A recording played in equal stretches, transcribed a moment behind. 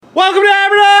Welcome to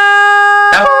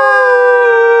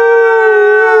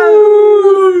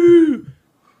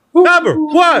Number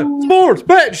one sports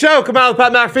bet show. Come out with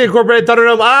Pat McAfee Incorporated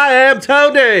Thunderdome. I am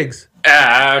Toe Diggs.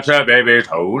 That's a baby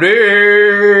Tony.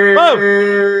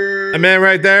 Oh, a man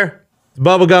right there,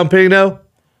 Bubblegum Pino.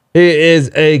 He is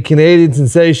a Canadian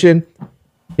sensation.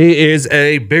 He is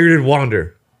a bearded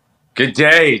wonder. Good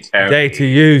day, Tony. Day to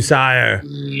you, sire.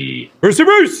 Brucey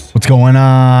Bruce. What's going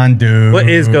on, dude? What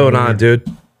is going on, dude?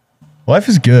 Life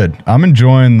is good. I'm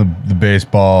enjoying the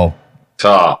baseball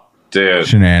Top, dude.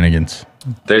 shenanigans.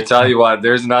 They tell you what,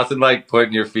 there's nothing like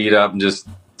putting your feet up and just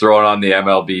throwing on the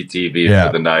MLB TV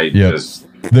for the night. Yeah. Just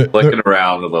flicking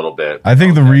around a little bit. I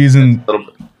think the reason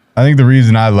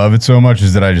I love it so much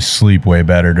is that I just sleep way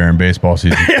better during baseball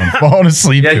season. I'm falling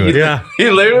asleep to it.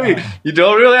 You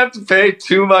don't really have to pay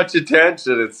too much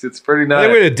attention. It's pretty nice. I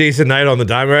think we had a decent night on the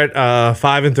dime, right?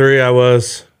 5-3. I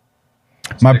was.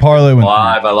 My parlay went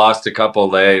live. I lost a couple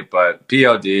late, but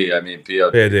POD. I mean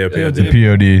POD. POD.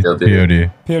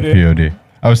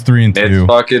 I was 3-2. It's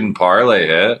fucking parlay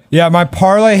hit. Yeah, my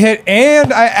parlay hit,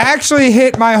 and I actually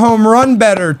hit my home run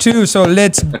better too. So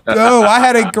let's go. I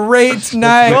had a great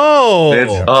night.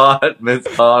 It's hot.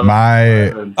 It's hot.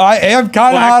 I am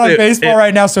kind of hot on baseball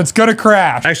right now, so it's gonna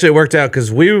crash. Actually, it worked out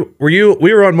because we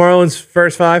were on Marlon's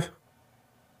first five.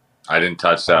 I didn't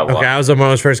touch that one. Okay, I was on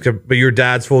Marlon's first, but your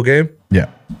dad's full game. Yeah.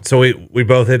 So we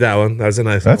both hit that one. That was a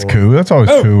nice. That's cool. That's always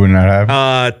cool when that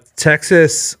happens.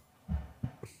 Texas.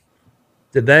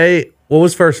 Did they? What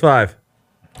was first five?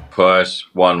 Push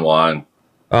 1-1.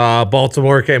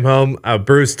 Baltimore came home.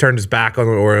 Bruce turned his back on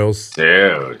the Orioles.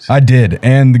 Dude. I did,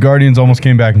 and the Guardians almost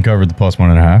came back and covered the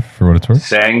 +1.5 for what it's worth.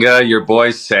 Sanga, your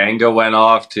boy Sanga went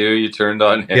off too. You turned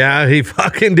on him. Yeah, he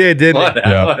fucking did, didn't he?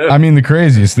 Yeah. I mean, the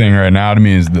craziest thing right now to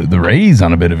me is the Rays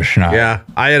on a bit of a schneid. Yeah,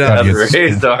 I had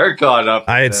raised our caught up.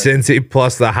 I had Cincy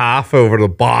plus the half over the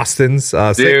Boston's.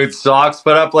 Dude, Sox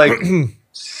put up like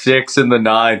 6 in the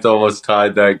 9th, almost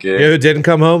tied that game. You know who didn't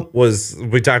come home was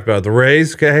we talked about the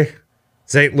Rays. Okay,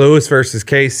 St. Louis versus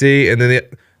KC, and then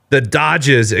the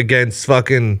Dodgers against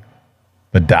fucking.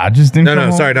 The Dodgers didn't.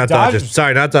 No, sorry, not Dodgers.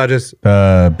 Sorry, not Dodgers.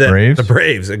 Braves. The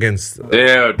Braves against.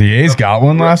 Dude, the A's got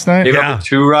one last night. Gave up a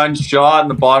 2-run shot in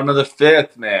the bottom of the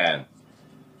 5th, man.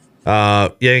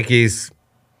 Yankees,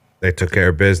 they took care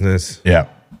of business. Yeah.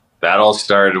 That all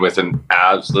started with an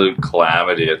absolute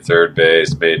calamity at third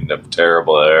base, made a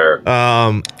terrible error.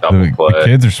 The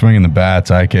kids are swinging the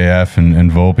bats. IKF and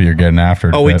Volpe are getting after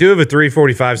it. Oh, we do have a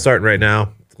 3:45 starting right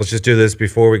now. Let's just do this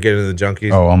before we get into the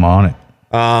junkies. Oh, I'm on it.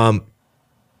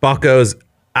 Buccos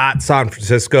at San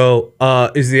Francisco.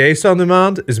 Is the Ace on the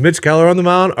mound? Is Mitch Keller on the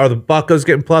mound? Are the Buccos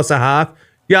getting +0.5?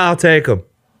 Yeah, I'll take them.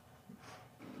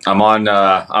 I'm on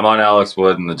Alex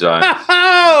Wood and the Giants.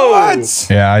 What?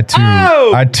 Yeah, I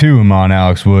too am on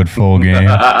Alex Wood full game.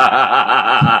 I'm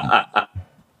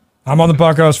on the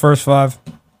Buccos first 5.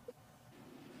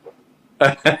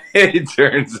 He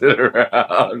turns it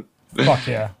around. Fuck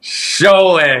yeah.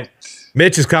 Show it.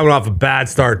 Mitch is coming off a bad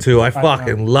start too. I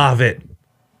fucking love it.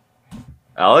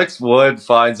 Alex Wood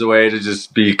finds a way to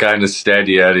just be kind of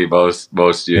steady Eddie most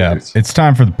years. Yeah, it's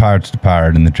time for the Pirates to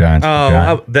pirate and the Giants.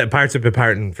 Oh, the Pirates have been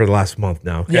pirating for the last month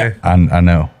now. Okay, yeah. I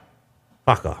know.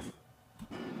 Fuck off.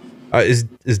 Is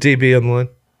DB on the line?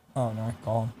 Oh no, I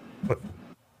call him. What?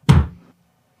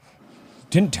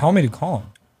 Didn't tell me to call him.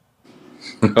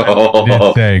 Didn't say call him.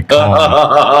 Didn't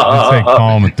say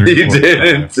call him at 3. He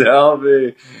didn't tell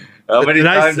me. How many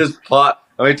times does Pot?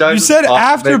 How many times you said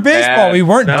after baseball? We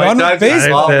weren't done with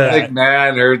baseball.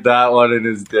 McMahon heard that one in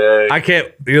his day. I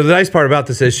can't. You know, the nice part about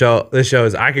this show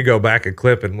is I could go back and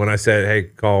clip, and when I said, "Hey,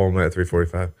 call him at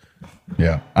 3:45."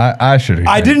 Yeah, I should have.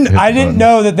 I didn't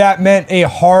know that meant a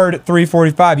hard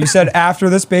 3:45. You said after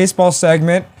this baseball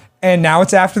segment, and now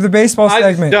it's after the baseball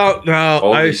segment. Don't know.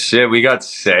 Holy shit, we got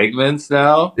segments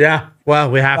now. Yeah, well,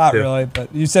 we have Not to. really,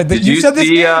 but you said that. Did you said this.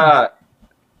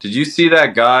 Did you see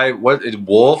that guy? What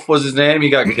Wolf was his name?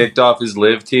 He got kicked off his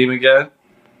live team again.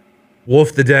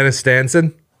 Wolf the Dennis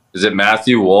Stanson. Is it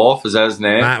Matthew Wolf? Is that his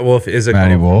name? Matt Wolf is a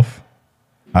Matty Wolf.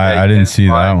 I didn't see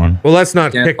that one. Well, let's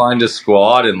not can't find a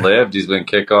squad and lived. He's been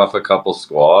kicked off a couple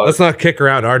squads. Let's not kick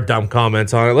around our dumb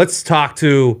comments on it. Let's talk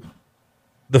to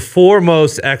the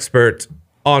foremost expert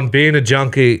on being a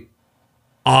junkie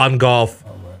on golf.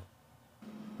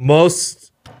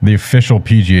 The official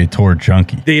PGA Tour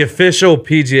junkie. The official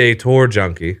PGA Tour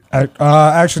junkie.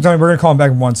 Actually, Tony, we're gonna call him back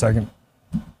in 1 second.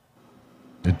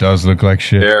 It does look like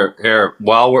shit. Here.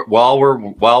 While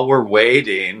we're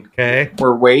waiting. Okay.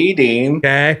 We're waiting.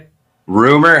 Okay.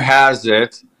 Rumor has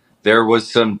it there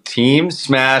was some Team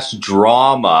Smash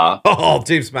drama. Oh,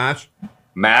 Team Smash.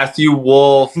 Matthew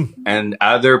Wolff and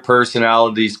other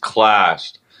personalities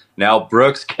clashed. Now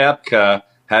Brooks Koepka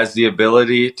has the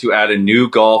ability to add a new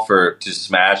golfer to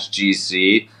Smash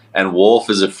GC, and Wolff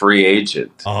is a free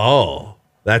agent. Oh,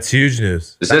 that's huge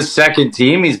news. This is his second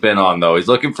team he's been on, though. He's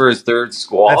looking for his third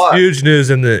squad. That's huge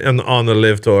news on the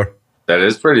Live Tour. That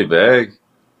is pretty big.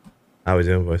 How we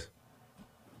doing, boys?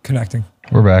 Connecting.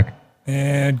 We're back.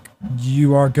 And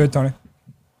you are good, Tony.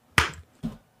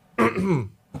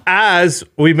 As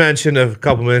we mentioned a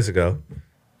couple minutes ago,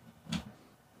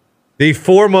 the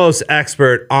foremost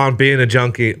expert on being a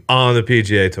junkie on the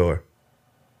PGA Tour.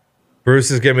 Bruce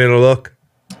is giving me a look.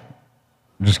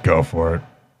 Just go for it.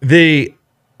 The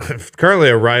currently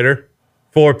a writer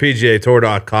for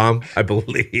PGAtour.com, I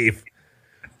believe.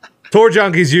 Tour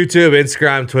Junkies, YouTube,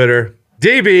 Instagram, Twitter.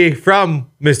 DB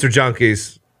from Mr.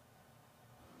 Junkies.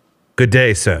 Good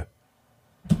day, sir.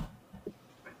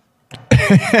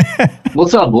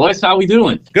 What's up, boys? How we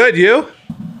doing? Good, you?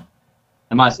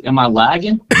 Am I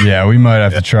lagging? Yeah, we might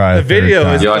have to try The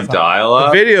video is You on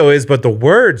dial-up? the video is, but the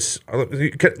words.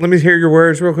 Let me hear your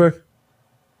words real quick.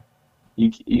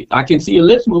 I can see your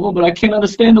lips moving, but I can't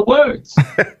understand the words.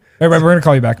 Hey, we're going to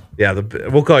call you back. Yeah,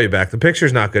 we'll call you back. The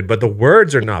picture's not good, but the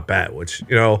words are not bad, which,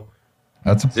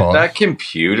 That's a Is it pause. that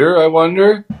computer, I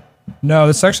wonder? No,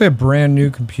 this is actually a brand new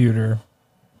computer.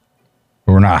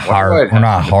 We're not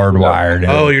hardwired in.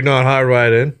 oh, you're not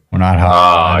hardwired in? We're not Oh,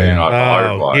 hardwired you're in. not Oh,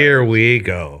 hardwired. here we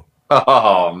go.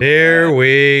 Oh, man. Here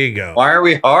we go. Why are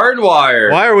we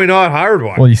hardwired? Why are we not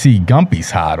hardwired? Well, you see,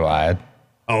 Gumpy's hardwired.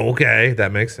 Oh, okay,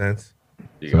 that makes sense.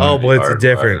 You gotta Oh, be but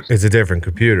hardwired. it's a different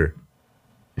computer.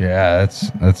 Yeah,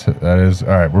 that is. All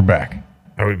right, we're back.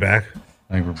 Are we back?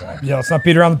 I think we're back. Yeah, let's not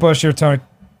beat around the bush here, Tony.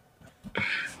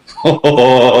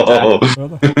 Oh.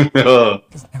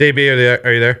 DB,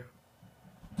 are you there?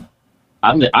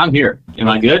 I'm here. Am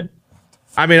I good?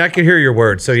 I mean, I can hear your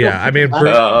words. So yeah, I mean,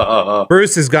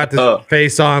 Bruce has got this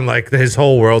face on like his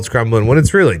whole world's crumbling when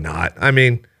it's really not. I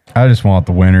mean, I just want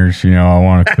the winners. I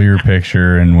want a clear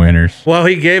picture and winners. well,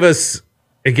 he gave us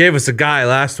a guy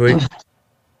last week.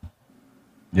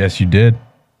 Yes, you did.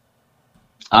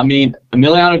 I mean,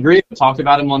 Emiliano Grillo, talked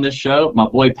about him on this show. My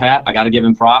boy Pat, I got to give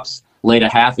him props. Laid a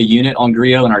half a unit on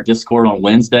Grillo in our Discord on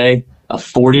Wednesday. A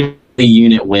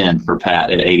 40-unit win for Pat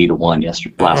at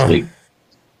 80-1 last week.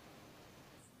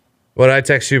 What I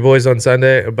text you boys on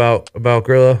Sunday about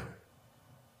Grillo?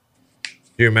 Do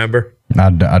you remember? I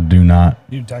do not.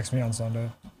 You text me on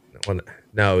Sunday.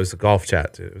 No, it was the golf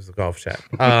chat, dude. It was the golf chat.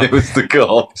 It was the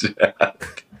golf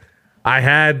chat. I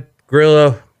had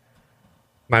Grillo,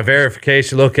 my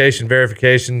location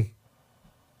verification,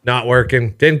 not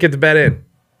working. Didn't get the bet in.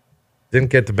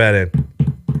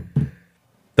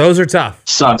 Those are tough.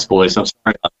 Sucks, boys. I'm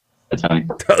sorry about that, Tony.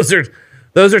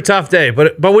 Those are tough days,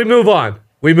 but we move on.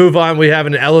 We have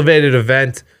an elevated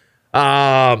event.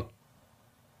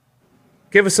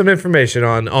 Give us some information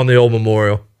on the old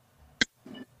Memorial.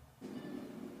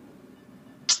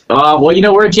 Well,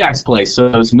 we're at Jack's place, so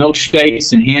it's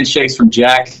milkshakes and handshakes from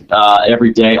Jack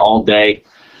every day, all day.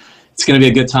 It's going to be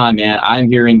a good time, man. I'm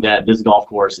hearing that this golf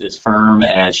course is firm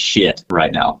as shit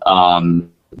right now.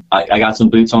 I got some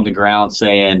boots on the ground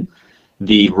saying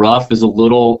the rough is a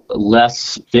little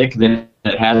less thick than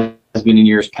it has been in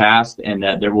years past, and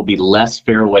that there will be less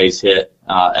fairways hit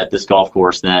at this golf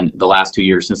course than the last 2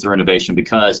 years since the renovation,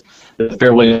 because the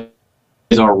fairways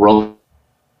are rolling.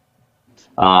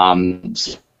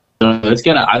 So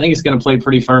I think it's gonna play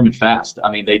pretty firm and fast.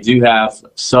 I mean, they do have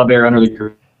sub air under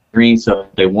the green, so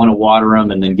if they want to water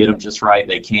them and then get them just right,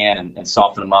 they can and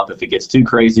soften them up if it gets too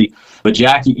crazy. But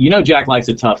Jack, Jack likes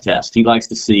a tough test. He likes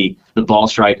to see the ball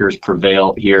strikers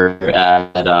prevail here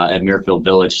at Muirfield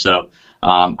Village. So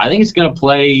I think it's going to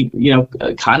play,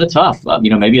 kind of tough.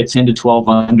 Maybe a 10 to 12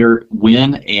 under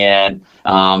win, and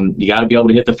you got to be able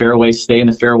to hit the fairways, stay in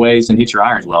the fairways, and hit your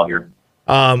irons well here.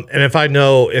 And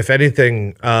if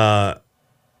anything,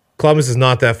 Columbus is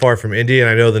not that far from Indy, and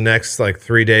I know the next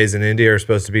 3 days in Indy are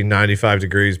supposed to be 95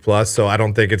 degrees plus, so I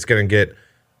don't think it's going to get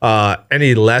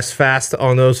any less fast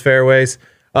on those fairways.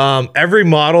 Every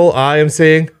model I am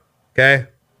seeing, okay,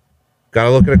 got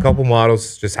to look at a couple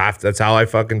models. That's how I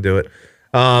fucking do it.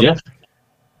 Yeah.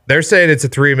 They're saying it's a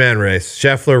 3-man race.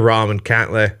 Scheffler, Rahm, and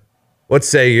Cantlay. What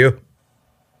say you?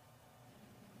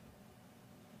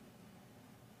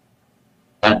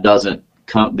 That doesn't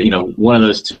come, one of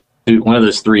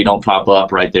those three don't pop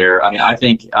up right there. I mean, I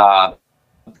think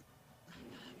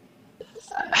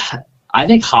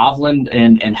Hovland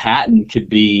and Hatton could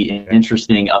be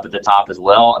interesting up at the top as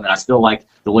well. I mean, I still like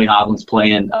the way Hovland's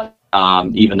playing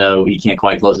even though he can't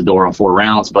quite close the door on 4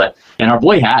 rounds. And our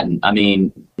boy Hatton, I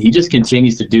mean, he just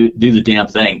continues to do the damn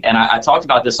thing. And I talked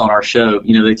about this on our show.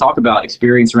 You know, they talk about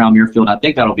experience around Muirfield. I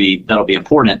think that'll be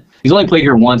important. He's only played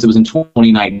here once. It was in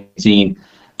 2019.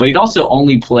 But he'd also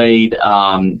only played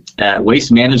at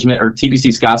Waste Management or TBC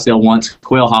Scottsdale once,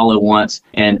 Quail Hollow once,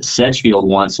 and Sedgefield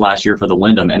once last year for the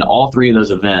Wyndham. And all 3 of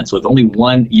those events, with only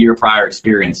 1 year prior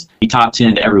experience, he top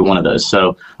 10 to every one of those.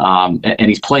 So, and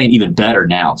he's playing even better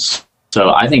now.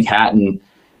 So I think Hatton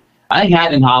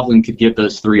and Hovland could give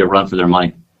those 3 a run for their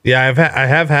money. Yeah, I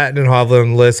have Hatton and Hovland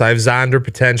on the list. I have Zonder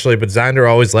potentially, but Zonder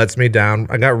always lets me down.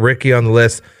 I got Ricky on the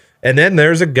list. And then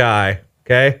there's a guy,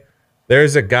 okay?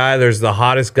 There's the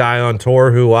hottest guy on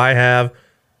tour who I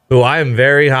am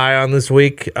very high on this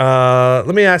week. Let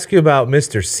me ask you about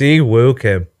Mr. Si Woo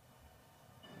Kim.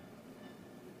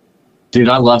 Dude,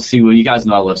 I love Si Woo. You guys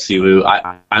know I love Si Woo.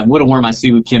 I would have worn my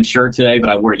Si Woo Kim shirt today, but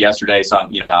I wore it yesterday, so I'm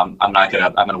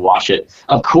gonna wash it.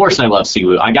 Of course I love Si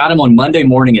Woo. I got him on Monday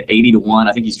morning at 80 to 1.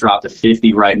 I think he's dropped to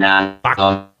 50 right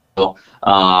now.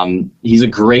 He's a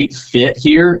great fit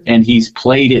here, and he's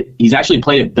actually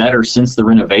played it better since the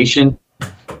renovation.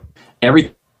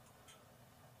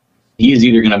 He is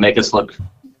either going to make us look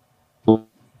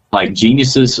like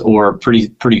geniuses or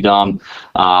pretty dumb.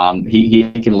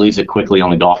 He can lose it quickly on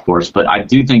the golf course, but I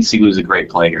do think Siwoo's a great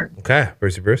player. Okay,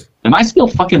 Bruce. Am I still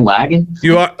fucking lagging?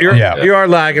 You are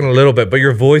lagging a little bit, but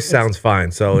your voice sounds fine.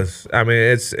 So it's.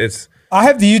 I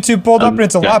have the YouTube pulled up, and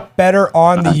it's a lot better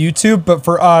on the YouTube, but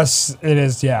for us, it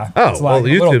is, yeah. Oh, well,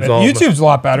 YouTube's a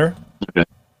lot better. Okay.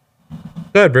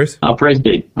 Go ahead, Bruce. Oh, praise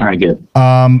be. All right, good.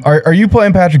 Are you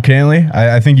playing Patrick Cantley?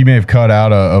 I think you may have cut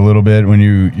out a little bit when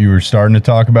you were starting to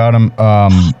talk about him.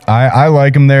 I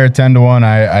like him there at 10 to 1.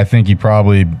 I think he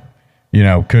probably,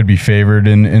 could be favored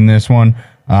in this one.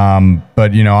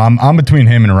 But I'm between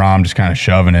him and Rahm, just kind of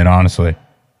shoving it, honestly.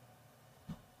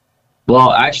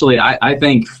 Well, actually, I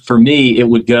think for me, I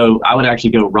would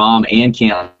actually go Rahm and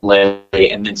Cantley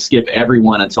and then skip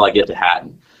everyone until I get to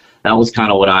Hatton. That was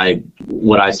kind of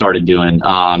what I started doing.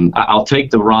 I'll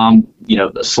take the Rahm,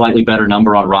 a slightly better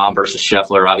number on Rahm versus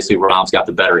Scheffler. Obviously, Rahm's got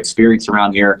the better experience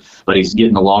around here, but he's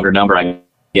getting a longer number, I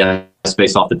guess,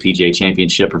 based off the PGA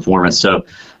Championship performance. So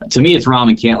to me, it's Rahm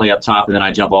and Cantley up top, and then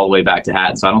I jump all the way back to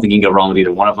Hatton. So I don't think you can go wrong with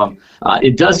either one of them.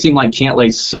 It does seem like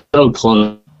Cantley's so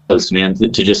close, man, to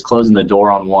just closing the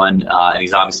door on one, and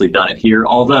he's obviously done it here.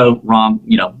 Although Rahm,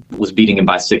 was beating him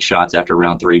by 6 shots after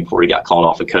round 3 before he got called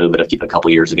off of COVID a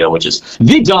couple years ago, which is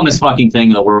the dumbest fucking thing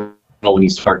in the world when you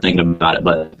start thinking about it.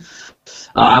 But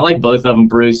I like both of them,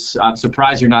 Bruce. I'm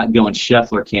surprised you're not going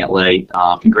Scheffler, Cantley.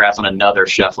 Congrats on another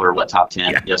Scheffler, top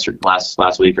 10 yesterday,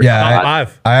 last week. Or I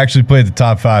actually played the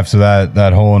top 5, so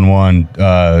that hole in one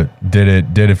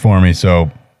did it for me.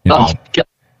 So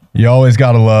you always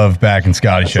got to love back in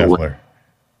Scotty Scheffler.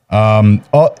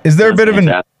 Is there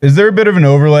a bit of an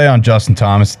overlay on Justin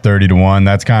Thomas 30 to 1?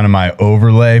 That's kind of my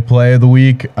overlay play of the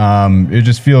week. It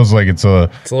just feels like it's a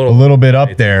little bit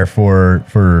up there for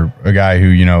a guy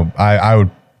who I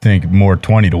would think more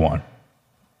 20 to 1.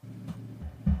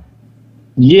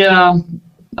 Yeah,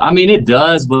 I mean it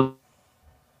does, but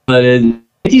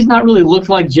he's not really looked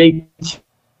like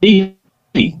JT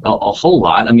a whole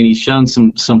lot. I mean, he's shown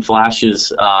some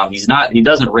flashes. He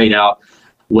doesn't rate out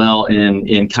well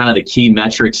in kind of the key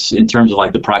metrics in terms of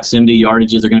like the proximity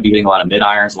yardages. They're going to be hitting a lot of mid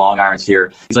irons, long irons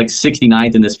here. He's like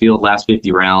 69th in this field last 50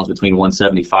 rounds between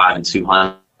 175 and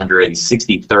 200. He's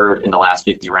 63rd in the last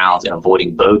 50 rounds in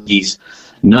avoiding bogeys.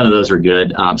 None of those are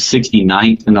good.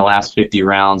 69th in the last 50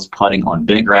 rounds putting on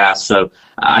bent grass. So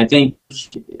I think,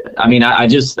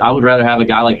 I would rather have a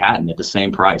guy like Hatton at the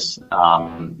same price than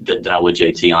I would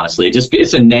JT, honestly.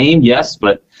 It's a name, yes,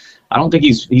 but I don't think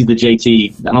he's the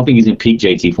JT. I don't think he's in peak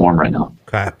JT form right now.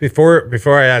 Okay.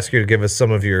 Before I ask you to give us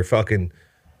some of your fucking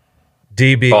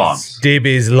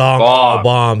DB's long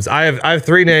bombs. I have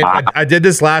 3 names. I did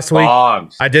this last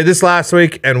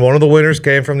week. And one of the winners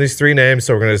came from these 3 names.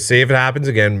 So we're going to see if it happens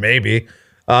again. Maybe.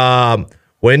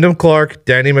 Wyndham Clark,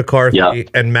 Danny McCarthy,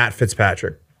 and Matt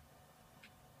Fitzpatrick.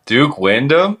 Duke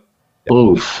Wyndham?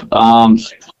 Oof.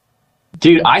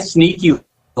 Dude, I sneaky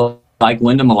like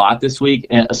Wyndham a lot this week,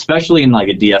 and especially in like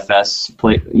a DFS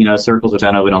play, circles, which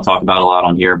I know we don't talk about a lot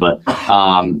on here, but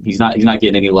he's not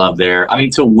getting any love there. I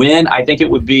mean, to win, I think it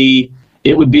would be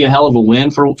a hell of a win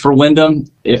for Wyndham.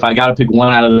 If I got to pick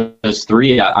one out of those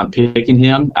 3, I'm picking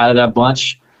him out of that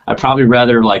bunch. I'd probably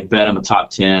rather like bet him a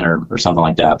top 10 or something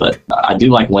like that, but I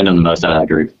do like Wyndham the most out of that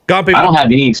group. Gumpy, I don't have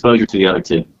any exposure to the other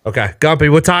 2. Okay,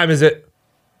 Gumpy, what time is it?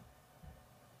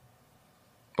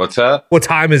 What's that? What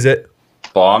time is it?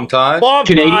 Bomb time? Bomb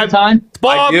Canadian time? It's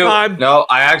bomb I do. time. No,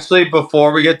 I actually,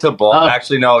 before we get to bomb,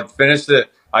 actually, no, finish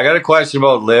it. I got a question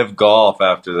about live golf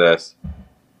after this.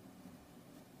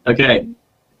 Okay.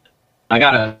 I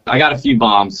got a few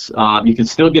bombs. You can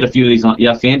still get a few of these on.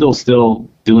 Yeah, FanDuel's still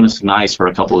doing us nice for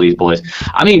a couple of these boys.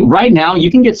 I mean, right now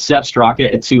you can get Sepp Straka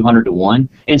at 200-1,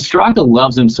 and Straka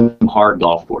loves him some hard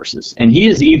golf courses, and he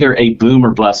is either a boom or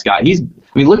bust guy.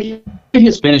 Look at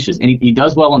his finishes, and he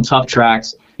does well on tough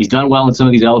tracks. He's done well in some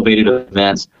of these elevated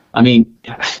events. I mean,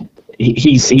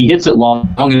 he hits it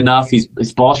long enough. His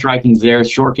ball striking's there. His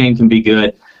short game can be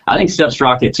good. I think Sepp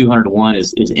Straka at 200-1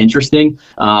 is interesting.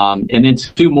 And then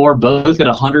two more, both at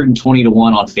 120-1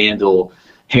 on FanDuel.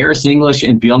 Harris English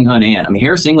and Byung-Hun An. I mean,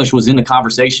 Harris English was in the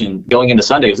conversation going into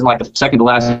Sunday. It was in like the second to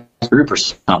last group or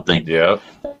something. Yeah.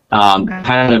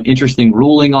 Had an interesting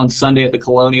ruling on Sunday at the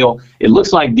Colonial. It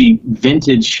looks like the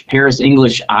vintage Harris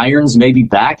English irons may be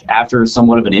back after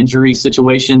somewhat of an injury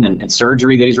situation and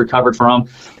surgery that he's recovered from.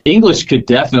 English could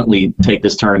definitely take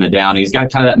this tournament down. He's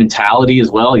got kind of that mentality as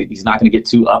well. He's not going to get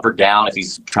too up or down if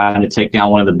he's trying to take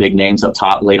down one of the big names up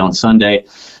top late on Sunday.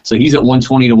 So he's at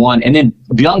 120-1. And then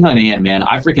Byung-Hun An, man,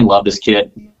 I freaking love this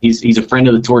kid. He's a friend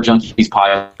of the Tour Junkies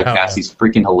podcast. He's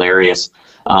freaking hilarious.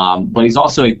 But he's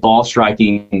also a ball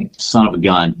striking son of a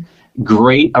gun.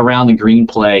 Great around the green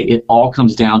play. It all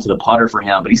comes down to the putter for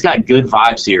him, but he's got good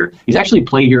vibes here. He's actually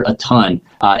played here a ton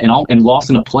and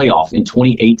lost in a playoff in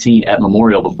 2018 at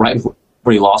Memorial, but right before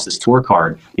he lost his tour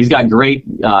card. He's got great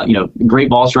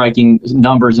ball striking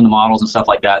numbers in the models and stuff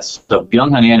like that. So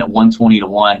Byung-Hun An at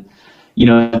 120-1.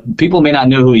 People may not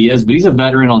know who he is, but he's a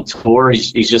veteran on tour.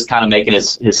 He's just kind of making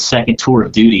his second tour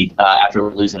of duty after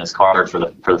losing his card for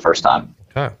the first time.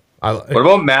 Okay. What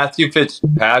about Matthew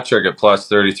Fitzpatrick at plus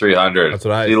 3,300? That's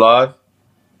what I. Is he live?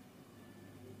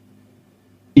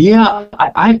 Yeah,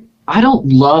 I don't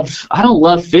love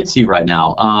Fitzy right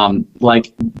now.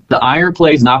 Like the iron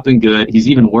play's not been good. He's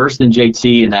even worse than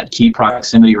JT in that key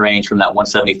proximity range from that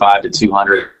 175 to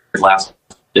 200 last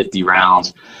 50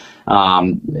 rounds.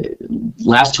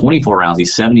 Last 24 rounds,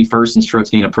 he's 71st in strokes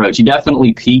gained approach. He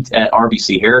definitely peaked at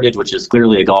RBC Heritage, which is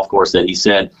clearly a golf course that he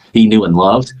said he knew and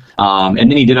loved. And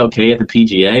then he did okay at the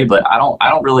PGA, but I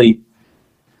don't really.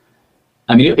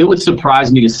 I mean, it would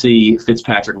surprise me to see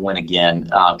Fitzpatrick win again,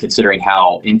 considering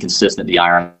how inconsistent the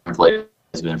iron play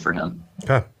has been for him.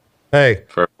 Okay. Hey.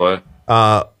 Fair play.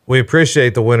 We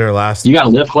appreciate the winner last. You got a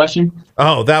live question?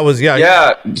 Oh, that was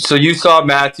Yeah. So you saw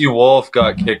Matthew Wolff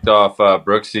got kicked off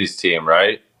Brooksy's team,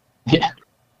 right? Yeah.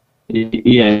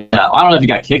 Yeah. I don't know if he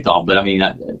got kicked off, but I mean,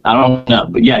 I don't know.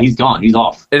 But yeah, he's gone. He's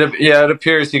off. It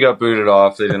appears he got booted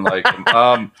off. They didn't like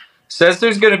him. Says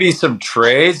there's going to be some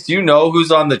trades. Do you know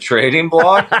who's on the trading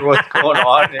block or what's going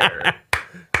on here?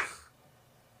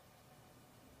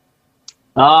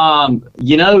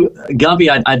 Gumpy,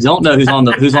 I don't know who's on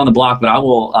the block, but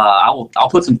I'll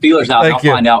put some feelers out and I'll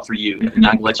find out for you. And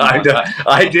I can let you know.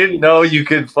 I didn't know you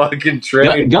could fucking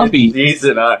trade Gumpy.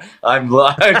 Season.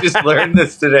 I just learned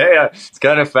this today. It's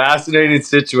kind of fascinating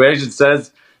situation.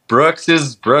 Says Brooks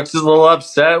is a little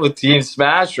upset with Team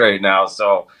Smash right now,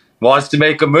 so wants to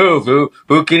make a move.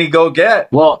 Who can he go get?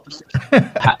 Well,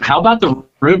 how about the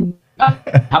room?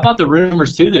 How about the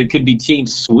rumors too that it could be Team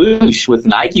Swoosh with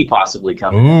Nike possibly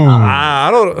coming? I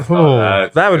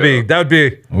don't. That'd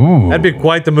be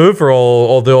quite the move for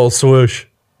the old Swoosh.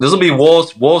 This will be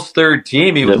Wolf's third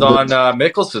team. He was on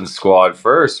Mickelson's squad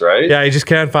first, right? Yeah, he just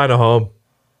can't find a home.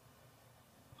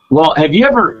 Well, have you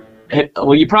ever?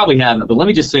 Well, you probably haven't. But let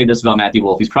me just say this about Matthew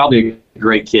Wolff: he's probably a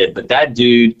great kid, but that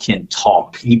dude can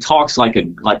talk. He talks like a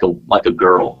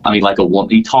girl. I mean, like a woman.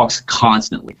 He talks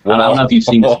constantly. I don't know if you've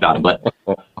seen this about him, but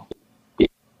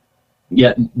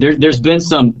yeah, there's been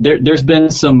some.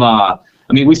 I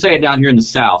mean, we say it down here in the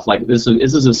South. Like this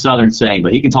is a Southern saying,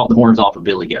 but he can talk the horns off a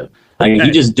billy goat. Like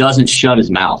he just doesn't shut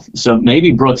his mouth. So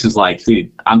maybe Brooks is like,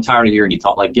 dude, I'm tired of hearing you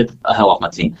talk. Like, get the hell off my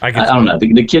team. I don't know.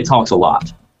 The kid talks a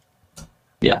lot.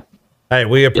 Yeah. Hey,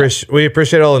 we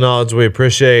appreciate all the knowledge. We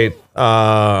appreciate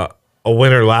a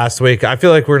winner last week. I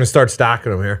feel like we're gonna start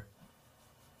stacking them here,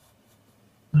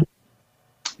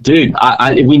 dude.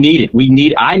 We need it.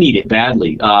 I need it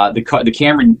badly. The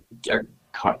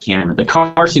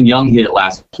Carson Young hit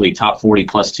last week, top 40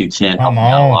 plus 210. Helped me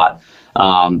out a lot.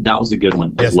 That was a good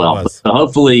one as well. So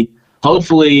hopefully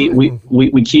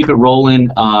we keep it rolling.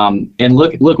 And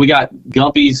look, we got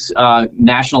Gumpy's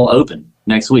National Open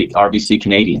next week, RBC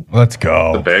Canadian. Let's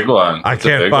go. The big one. I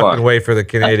can't fucking wait for the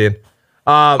Canadian.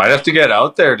 Might have to get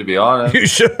out there, to be honest. You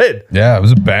should. Yeah, it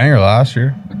was a banger last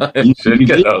year. You should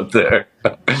get out there.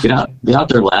 Get out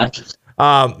there, lad.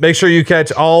 Make sure you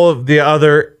catch all of the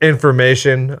other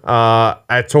information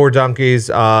at Tour Junkies.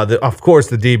 Of course,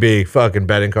 the DB fucking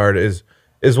betting card is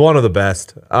one of the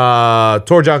best.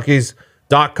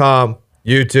 TourJunkies.com,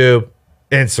 YouTube,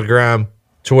 Instagram,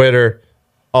 Twitter,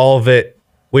 all of it.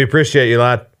 We appreciate you,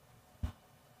 lad.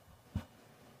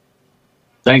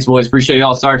 Thanks, boys. Appreciate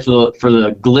y'all. Sorry for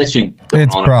the glitching.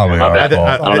 It's probably our fault.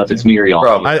 I don't know if it's me or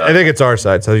y'all. I think it's our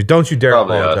side, so don't you dare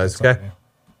apologize, okay?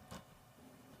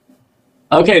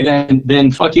 Okay,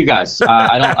 then fuck you guys.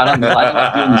 I don't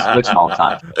like doing this glitching all the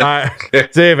time. All right.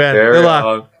 See you, man. Good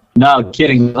luck. No,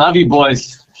 kidding. Love you,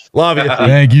 boys. Love you.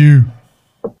 Thank you.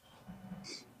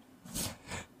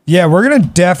 Yeah, we're going to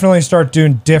definitely start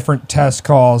doing different test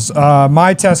calls.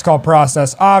 My test call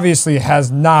process obviously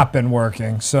has not been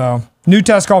working. So, new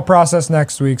test call process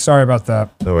next week. Sorry about that.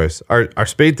 No worries. Our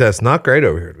speed test, not great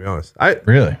over here, to be honest.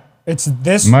 Really? It's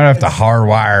this. You might have to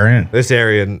hardwire in. This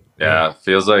area. Yeah,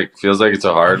 feels like it's a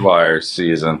hardwire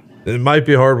season. It might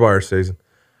be hardwire season.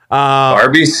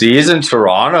 RBC's in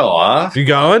Toronto, huh? You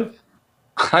going?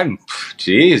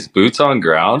 Geez, boots on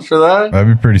ground for that?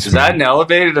 That'd be pretty sweet. Is that an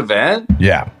elevated event?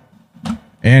 Yeah.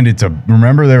 And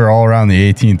remember they were all around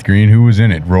the 18th green. Who was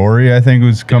in it? Rory, I think,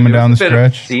 was coming down the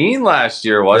stretch. Scene last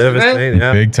year, wasn't it? Scene,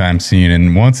 yeah. Big time scene.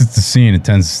 And once it's a scene, it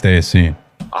tends to stay a scene.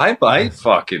 I might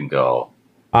fucking go.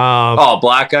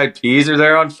 Black Eyed Peas are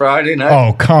there on Friday night.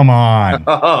 Oh, come on.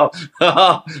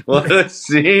 What a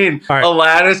scene. Right.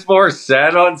 Alanis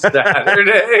Morissette on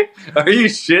Saturday. Are you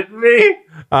shitting me?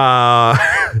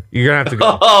 You're gonna have to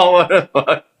go. Oh, what a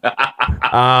fuck.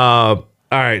 All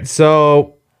right,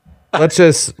 so let's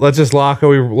just lock. Are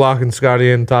we locking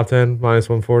Scotty in top 10 minus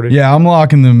 140? Yeah, I'm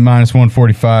locking the minus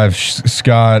 145.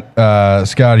 Scotty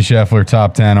Scheffler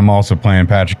top 10. I'm also playing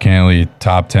Patrick Cantlay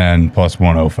top 10 plus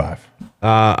 105.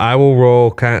 I will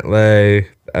roll Cantlay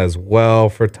as well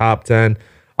for top 10.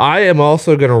 I am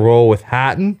also gonna roll with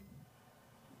Hatton,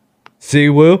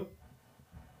 Siwoo,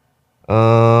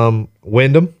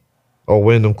 Wyndham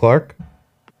Clark.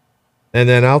 And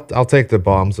then I'll take the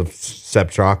bombs of Sepp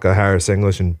Straka, Harris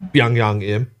English, and Byung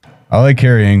Im. I like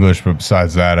Harry English, but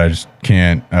besides that, I just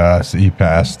can't see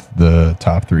past the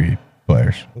top 3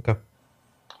 players. Okay.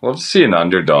 Love to see an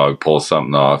underdog pull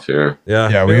something off here.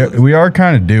 Yeah. We are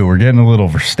kind of due. We're getting a little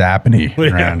Verstappen-y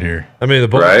around here. I mean,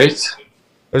 right?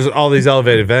 There's all these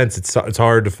elevated events. It's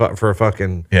hard to for a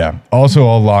fucking. Yeah. Also,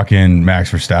 I'll lock in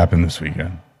Max Verstappen this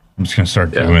weekend. I'm just gonna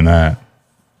start doing that.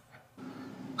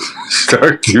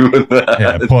 Start doing that.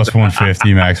 Yeah, plus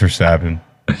 150 Max Verstappen.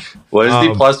 What is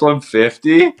he, plus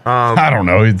 150? I don't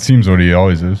know. It seems what he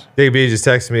always is. Big B just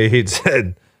texted me. He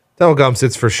said, "Tell Gumps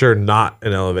it's for sure not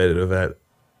an elevated event."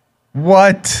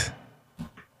 What?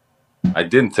 I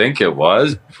didn't think it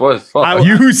was. What?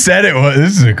 You said it was.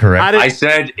 This is correct. I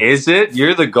said, is it?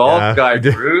 You're the golf guy,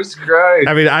 Bruce. Christ.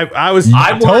 I mean, I was.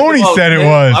 Tony said it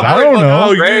was. I don't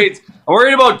know. Trades. I'm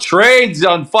worried about trades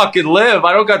on fucking Live.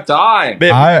 I don't got time.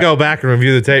 Go back and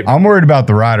review the tape. I'm worried about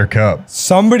the Ryder Cup.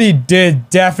 Somebody did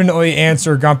definitely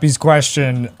answer Gumpy's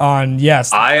question on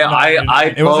yes.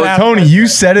 Tony, you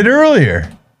said it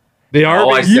earlier. The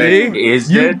RBC, I said, is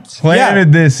it?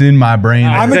 Planted this in my brain.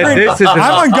 I'm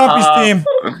on Gumpy's team.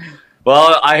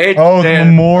 Well, I hate the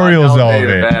Memorial's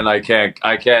elevated. Event. I can't.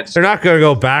 They're not going to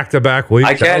go back-to-back weeks.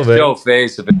 I can't show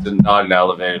face if it's not an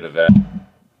elevated event.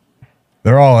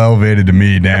 They're all elevated to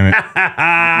me, damn it.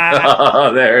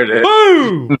 Oh, there it is.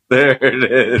 Boom! There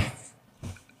it is.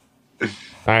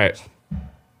 All right.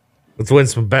 Let's win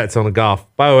some bets on the golf.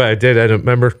 By the way, I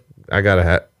remember I got a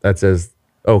hat that says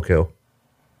Oak Hill.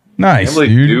 Nice,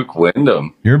 dude. Duke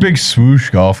Wyndham. You're a big swoosh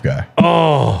golf guy.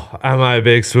 Oh, am I a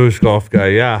big swoosh golf guy?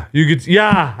 Yeah. You could.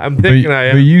 Yeah, I'm thinking I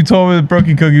am. But you told me that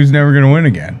Brookie Cookie was never going to win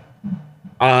again.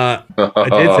 I did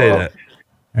say that.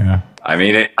 Yeah. I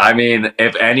mean,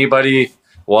 if anybody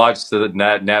watched the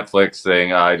Netflix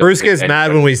thing, Bruce gets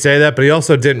mad when we say that, but he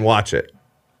also didn't watch it.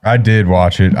 I did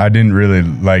watch it. I didn't really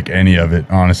like any of it,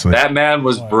 honestly. That man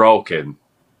was broken.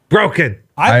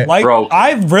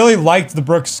 I really liked the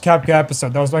Brooks Koepka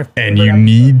episode. That was my favorite. And you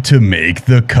need to make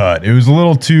the cut. It was a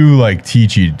little too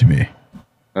teachy to me.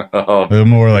 A little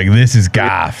more like this is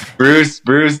golf. Bruce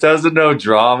doesn't know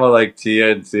drama like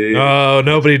TNT. Oh,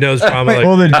 nobody knows drama.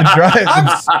 Well, the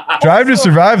Drive to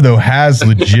Survive though has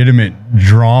legitimate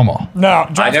drama. No,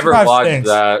 I never watched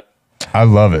that. I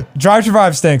love it. Drive to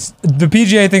Survive stinks. The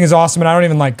PGA thing is awesome, and I don't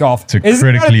even like golf. It's a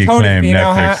critically acclaimed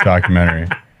Netflix documentary.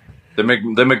 The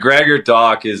McGregor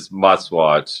doc is must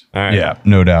watch. All right. Yeah,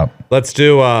 no doubt. Let's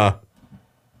do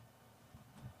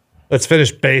let's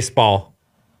finish baseball.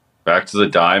 Back to the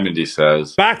diamond, he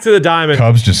says. Back to the diamond.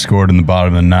 Cubs just scored in the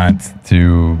bottom of the ninth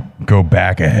to go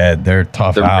back ahead. They're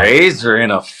tough The out. Rays are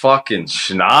in a fucking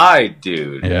schneid,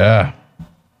 dude. Yeah.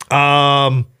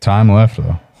 Time left,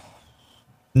 though.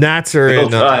 Nats are Still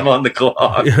in time on the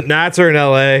clock. Nats are in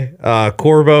LA.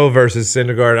 Corbo versus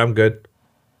Syndergaard. I'm good.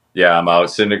 Yeah, I'm out.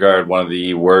 Syndergaard, one of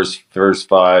the worst first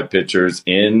 5 pitchers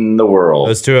in the world.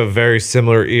 Those two have very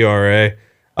similar ERA.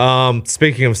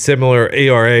 Speaking of similar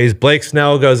ERAs, Blake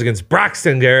Snell goes against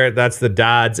Braxton Garrett. That's the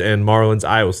Dads and Marlins.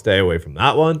 I will stay away from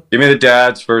that one. Give me the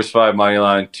Dads, first 5 money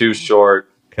line, too short.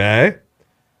 Okay.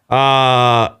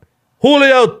 Julio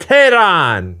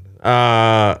Teheran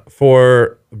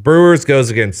for Brewers goes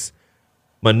against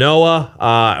Manoah.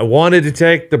 I wanted to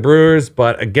take the Brewers,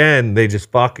 but again, they just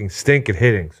fucking stink at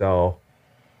hitting. So,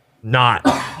 not.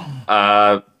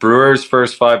 Brewers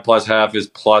first 5 plus half is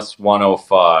plus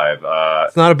 105.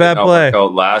 It's not a bad play.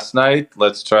 Last night,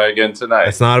 let's try again tonight.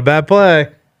 It's not a bad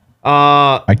play.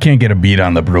 I can't get a beat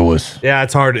on the Brewers. Yeah,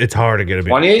 it's hard. It's hard to get a beat.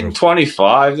 28 and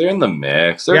 25, they're in the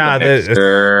mix.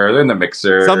 They're in the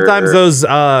mixer. Sometimes those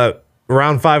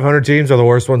around 500 teams are the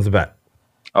worst ones to bet.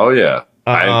 Oh yeah.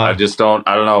 I just don't.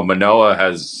 I don't know. Manoah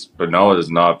has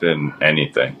not been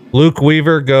anything. Luke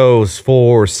Weaver goes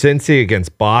for Cincy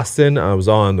against Boston. I was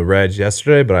on the Reds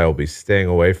yesterday, but I will be staying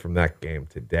away from that game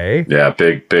today. Yeah,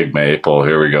 big maple.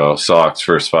 Here we go. Sox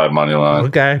first 5 money line.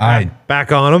 Okay,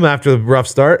 back on him after the rough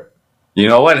start. You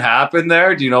know what happened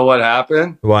there? Do you know what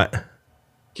happened? What?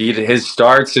 His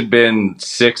starts had been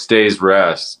 6 days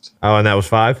rest. Oh, and that was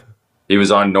 5? He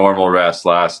was on normal rest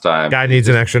last time. Guy needs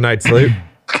an extra night's sleep.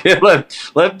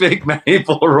 let Big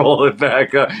Maple roll it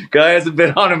back up. Guy hasn't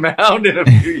been on a mound in a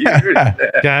few years.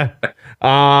 Okay.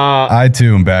 I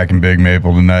too am back in Big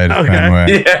Maple tonight at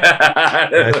Fenway.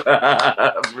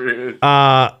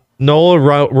 Yeah. Nola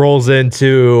rolls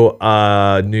into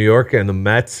New York and the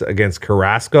Mets against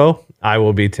Carrasco. I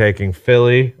will be taking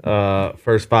Philly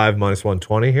first 5 minus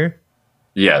 120 here.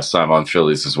 Yes, I'm on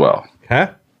Phillies as well.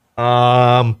 Okay.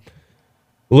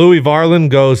 Louis Varland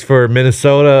goes for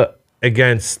Minnesota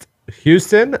against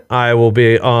Houston. I will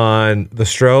be on the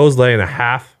Stros laying a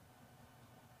half.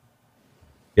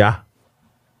 Yeah.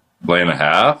 Laying a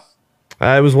half?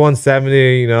 It was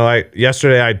 170.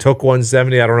 Yesterday I took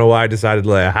 170. I don't know why I decided to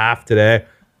lay a half today.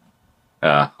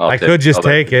 Yeah, I could just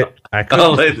take it.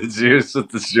 I'll lay the juice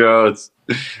with the Stros.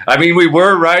 I mean, we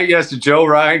were right. Yes, Joe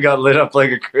Ryan got lit up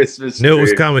like a Christmas tree. Knew it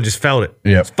was coming. Just felt it.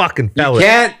 Yeah, fucking felt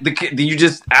it.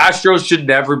 Astros should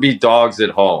never be dogs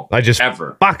at home. I just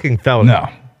ever fucking felt it.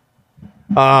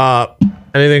 No.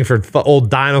 Anything for old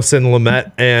Dinelson,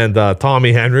 Lamet, and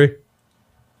Tommy Henry.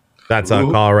 That's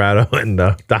Colorado and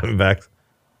Diamondbacks.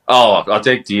 Oh, I'll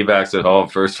take D-backs at home.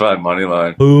 First 5 money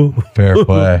line. Ooh, fair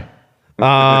play.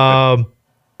 And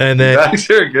then D-backs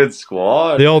are a good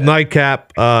squad. The old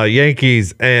nightcap,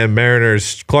 Yankees and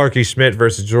Mariners. Clarkie Schmidt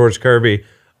versus George Kirby.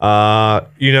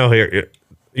 You know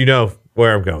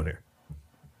where I'm going here.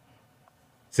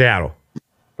 Seattle.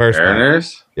 First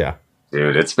Mariners? Yeah.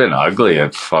 Dude, it's been ugly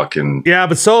at fucking... Yeah,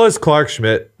 but so is Clark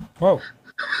Schmidt. Whoa.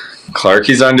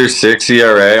 Clarkie's under 6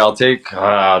 ERA. I'll take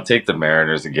the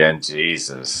Mariners again.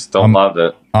 Jesus. Don't love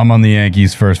it. I'm on the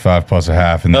Yankees first 5 plus a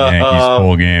half in the Yankees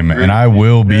full game, and I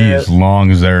will be as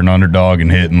long as they're an underdog and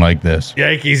hitting like this.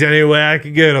 Yankees any way I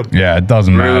can get them. Yeah, it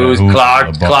doesn't matter.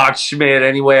 Clark Schmidt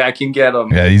any way I can get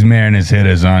them. Yeah, these Mariners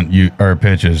hitters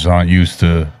pitchers aren't used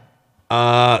to.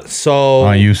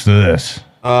 Aren't used to this.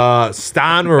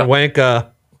 Stan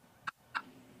Wawrinka.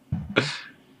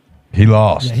 He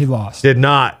lost. Yeah, he lost. Did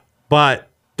not. But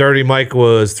Dirty Mike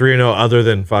was 3-0 other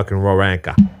than fucking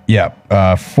Wawrinka. Yeah.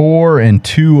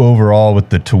 4-2 overall with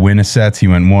the to win sets. He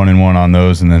went 1-1 on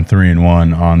those and then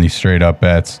 3-1 on the straight up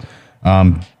bets.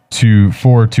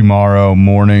 For tomorrow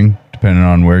morning, depending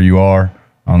on where you are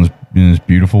in this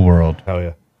beautiful world. Hell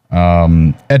yeah.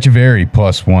 Echeverry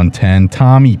plus 110.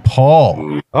 Tommy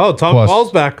Paul. Oh,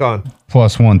 Paul's back on.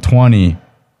 Plus 120.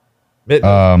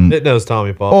 It knows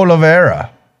Tommy Paul. Oliveira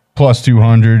plus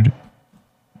 200.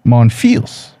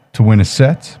 Monfils to win a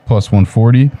set plus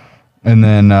 140. And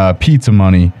then pizza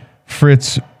money.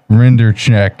 Fritz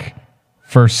Rindercheck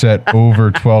first set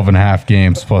over 12.5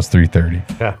 games plus 330.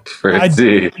 Yeah.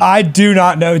 I do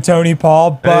not know Tony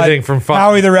Paul, but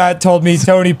Howie the Rat told me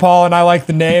Tony Paul, and I like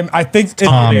the name. I think it's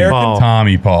American.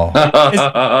 Tommy Paul.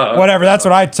 Whatever, that's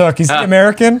what I took. He's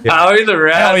American? Yeah. Howie the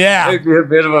Rat. Hell yeah. Might be a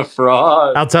bit of a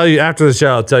fraud. I'll tell you after the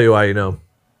show. I'll tell you why you know.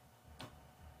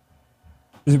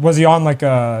 Was he on like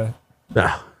a...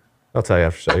 No. I'll tell you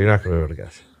after the show. You're not going to be able to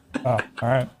guess. Oh, all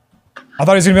right. I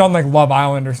thought he was going to be on like Love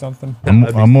Island or something.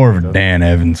 I'm more of a Dan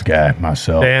Evans guy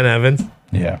myself. Dan Evans.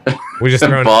 Yeah. We just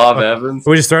throwing Bob Evans.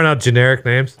 We just throwing out generic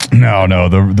names. No,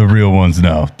 the real ones,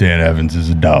 no. Dan Evans is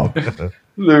a dog. The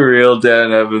real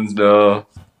Dan Evans, no.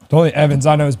 The only Evans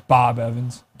I know is Bob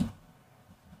Evans.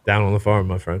 Down on the farm,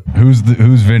 my friend. Who's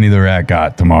Vinny the Rat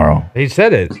got tomorrow? He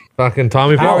said it. Fucking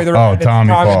Tommy Paul. Howie the Oh, Rat.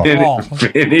 Tommy Paul.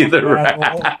 Vinny the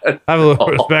Rat. I have a little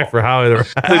respect for Howie the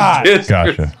Rat. God.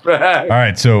 Gotcha. All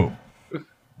right, so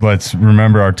let's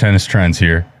remember our tennis trends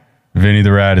here. Vinny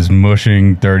the Rat is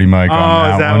mushing Dirty Mike on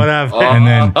that is that one. what happened?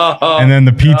 And then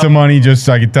the pizza money, just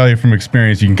so I can tell you from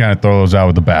experience, you can kind of throw those out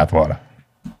with the bathwater.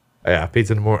 Yeah,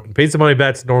 pizza money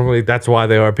bets normally. That's why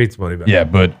they are pizza money bets. Yeah,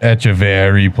 but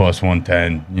Echeverry plus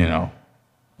 110, you know.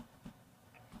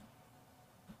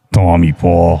 Tommy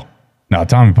Paul. Now,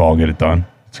 Tommy Paul, get it done.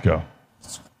 Let's go.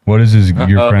 What is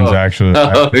your friend's actual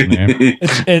name?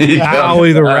 It's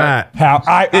Howie the Rat.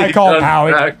 I call him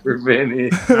Howie. Back for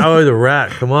Vinny. Howie the Rat.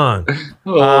 Come on.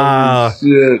 Holy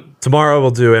shit. Tomorrow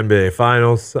we'll do NBA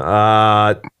Finals.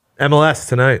 MLS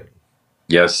tonight.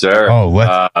 Yes, sir. Oh,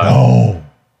 let's go.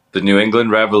 The New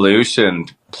England Revolution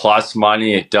plus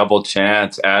money, double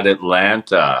chance at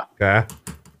Atlanta. Okay.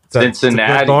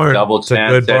 Cincinnati, double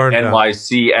chance at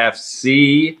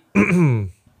NYCFC.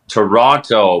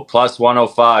 Toronto, plus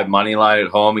 105, money line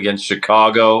at home against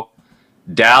Chicago.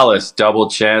 Dallas, double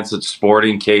chance at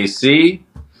Sporting KC.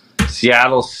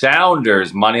 Seattle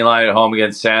Sounders, money line at home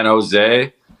against San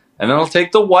Jose. And then I'll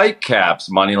take the Whitecaps,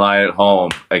 money line at home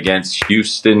against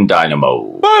Houston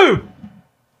Dynamo. Boom!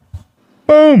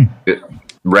 Boom.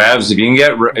 Revs, if you can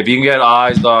get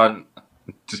eyes on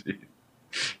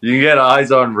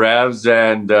Revs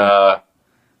and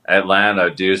Atlanta,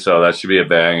 do so. That should be a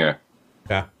banger.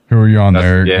 Yeah. Who are you on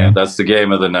there? Yeah, again? that's the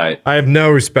game of the night. I have no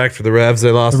respect for the Revs.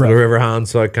 They lost to the Riverhounds,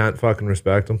 so I can't fucking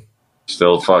respect them.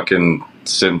 Still fucking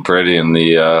sitting pretty in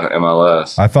the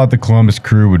MLS. I thought the Columbus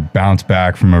Crew would bounce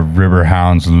back from a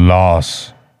Riverhounds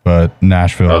loss, but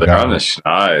Nashville They're got on the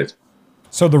schneid.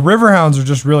 So the Riverhounds are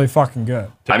just really fucking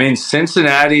good. I mean,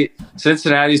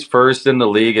 Cincinnati's first in the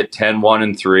league at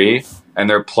 10-1-3, and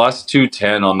they're plus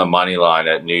 210 on the money line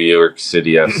at New York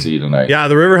City FC tonight. Yeah,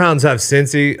 the Riverhounds have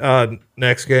Cincy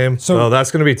next game, so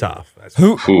that's going to be tough.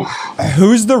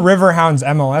 Who's the Riverhounds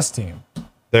MLS team?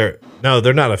 They're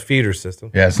not a feeder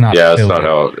system. Yeah, it's not. Yeah, it's not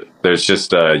how. There's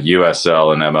just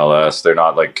USL and MLS. They're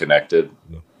not like connected.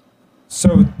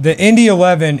 So the Indy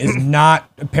 11 is not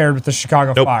paired with the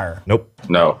Chicago Fire. Nope.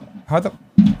 No.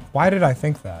 Why did I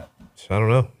think that? I don't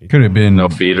know. Could have been No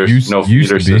feeder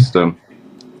system.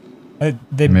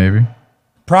 Maybe.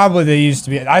 Probably they used to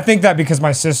be. I think that because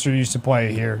my sister used to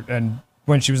play here, and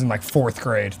when she was in like 4th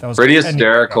grade, that was Pretty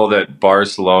hysterical that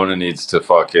Barcelona needs to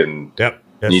fucking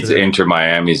needs to enter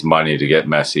Miami's money to get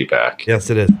Messi back. Yes,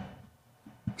 it is.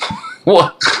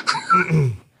 What,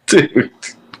 dude?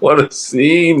 What a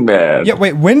scene, man. Yeah,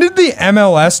 wait, when did the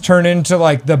MLS turn into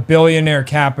like the billionaire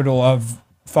capital of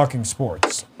fucking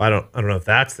sports? I don't know if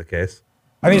that's the case.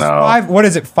 I mean, what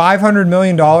is it, $500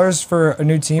 million for a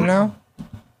new team now?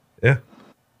 Yeah.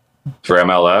 For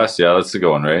MLS, yeah, that's the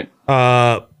going, right?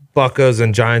 Buccos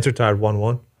and Giants are tied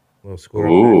 1-1. Little score.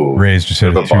 Ooh. Rays just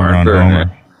hit a The 2-run Barker,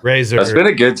 homer. Rays That's been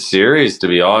a good series, to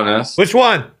be honest. Which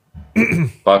one?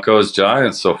 Buccos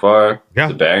Giants so far. Yeah.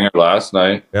 The banger last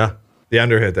night. Yeah. The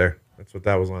under hit there. That's what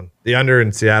that was on. The under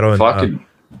in Seattle. And, Fucking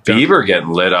Bieber getting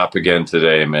lit up again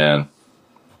today, man.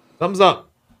 thumbs up.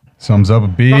 Sums up a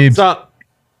beebs. Thumbs up.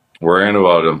 Worrying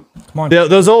about him. Come on. Yeah,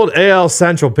 those old AL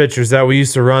Central pictures that we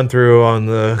used to run through on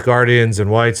the Guardians and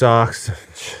White Sox.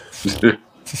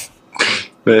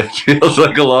 It feels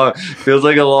like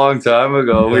a long time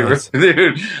ago. Yes.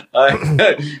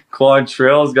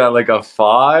 Quantrill's got like a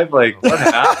 5. Like, what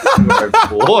happened to our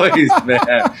boys,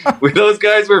 man? Those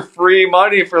guys were free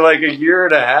money for like a year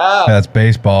and a half. That's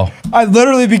baseball. I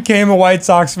literally became a White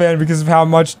Sox fan because of how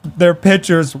much their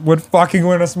pitchers would fucking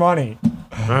win us money.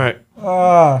 All right.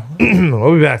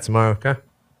 We'll be back tomorrow, okay?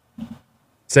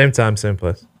 Same time, same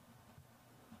place.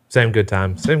 Same good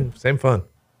time. Same fun.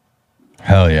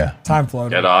 Hell yeah. Time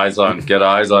floating. Get eyes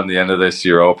on the end of this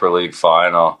Europa League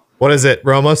final. What is it?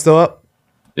 Romo still up?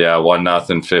 Yeah, 1-0,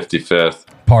 55th.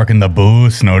 Parking the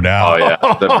booth, no doubt. Oh yeah,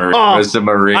 the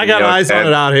Mourinho. I got eyes on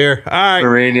it out here. All right.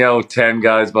 Mourinho, 10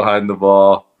 guys behind the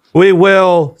ball. We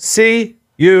will see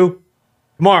you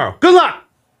tomorrow. Good luck.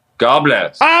 God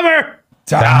bless. Hammer.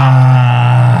 Ah.